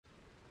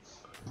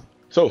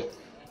So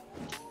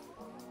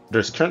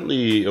there's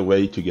currently a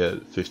way to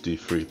get 50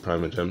 free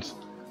Primogems,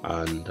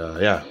 and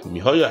yeah,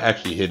 MiHoYo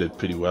actually hit it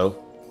pretty well.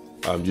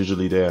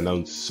 Usually they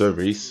announce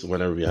surveys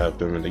whenever we have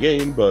them in the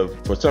game, but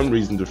for some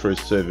reason the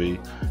first survey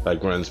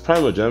that grants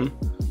Primogem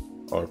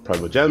or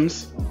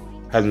Primogems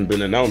hasn't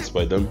been announced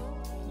by them,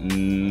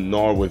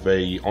 nor with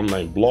a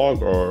online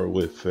blog or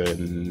with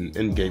an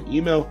in-game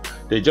email.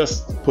 They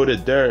just put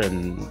it there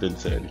and didn't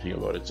say anything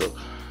about it. So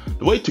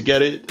the way to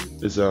get it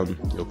is you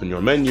open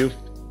your menu,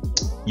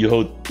 you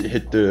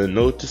hit the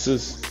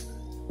notices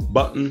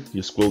button,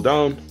 you scroll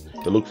down,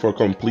 you look for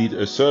complete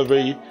a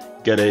survey,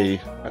 get a,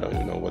 I don't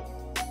even know what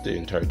the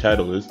entire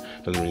title is,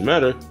 doesn't really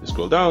matter. You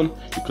scroll down,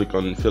 you click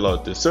on fill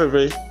out the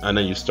survey, and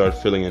then you start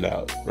filling it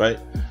out, right?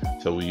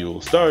 So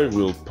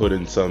we'll put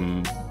in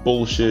some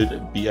bullshit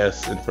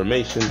BS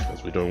information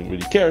because we don't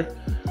really care.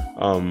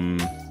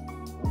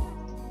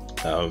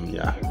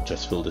 Yeah,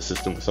 just fill the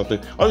system with something.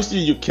 Obviously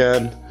you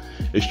can,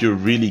 if you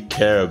really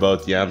care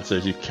about the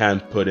answers, you can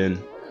put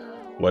in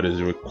what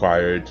is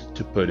required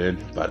to put in,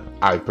 but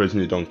I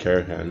personally don't care,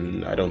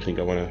 and I don't think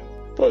I want to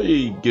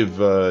probably give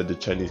the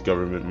Chinese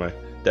government my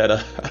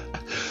data.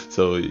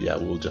 So yeah,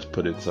 we'll just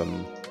put in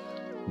some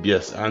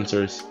BS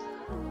answers,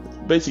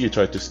 basically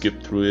try to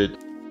skip through it.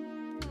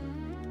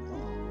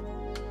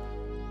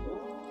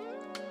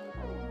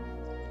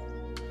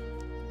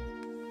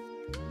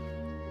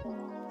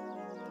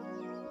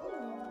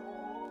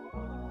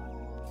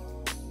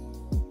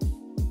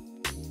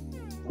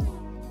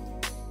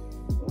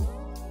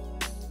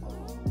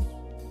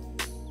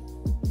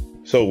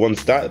 So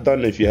once that's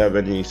done, if you have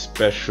any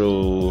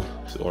special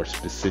or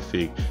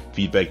specific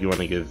feedback you want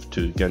to give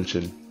to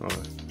Genshin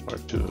or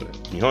to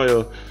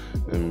MiHoYo,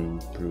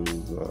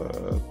 improve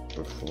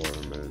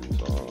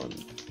performance on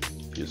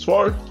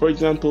PS4, for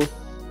example,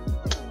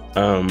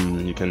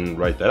 you can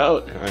write that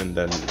out and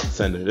then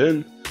send it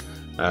in,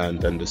 and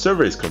then the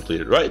survey is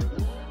completed, right?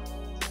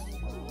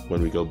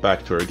 When we go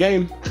back to our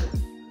game,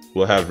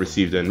 we'll have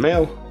received in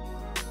mail,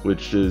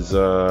 which is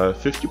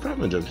 50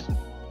 Primogems.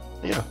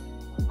 Yeah,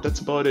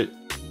 that's about it.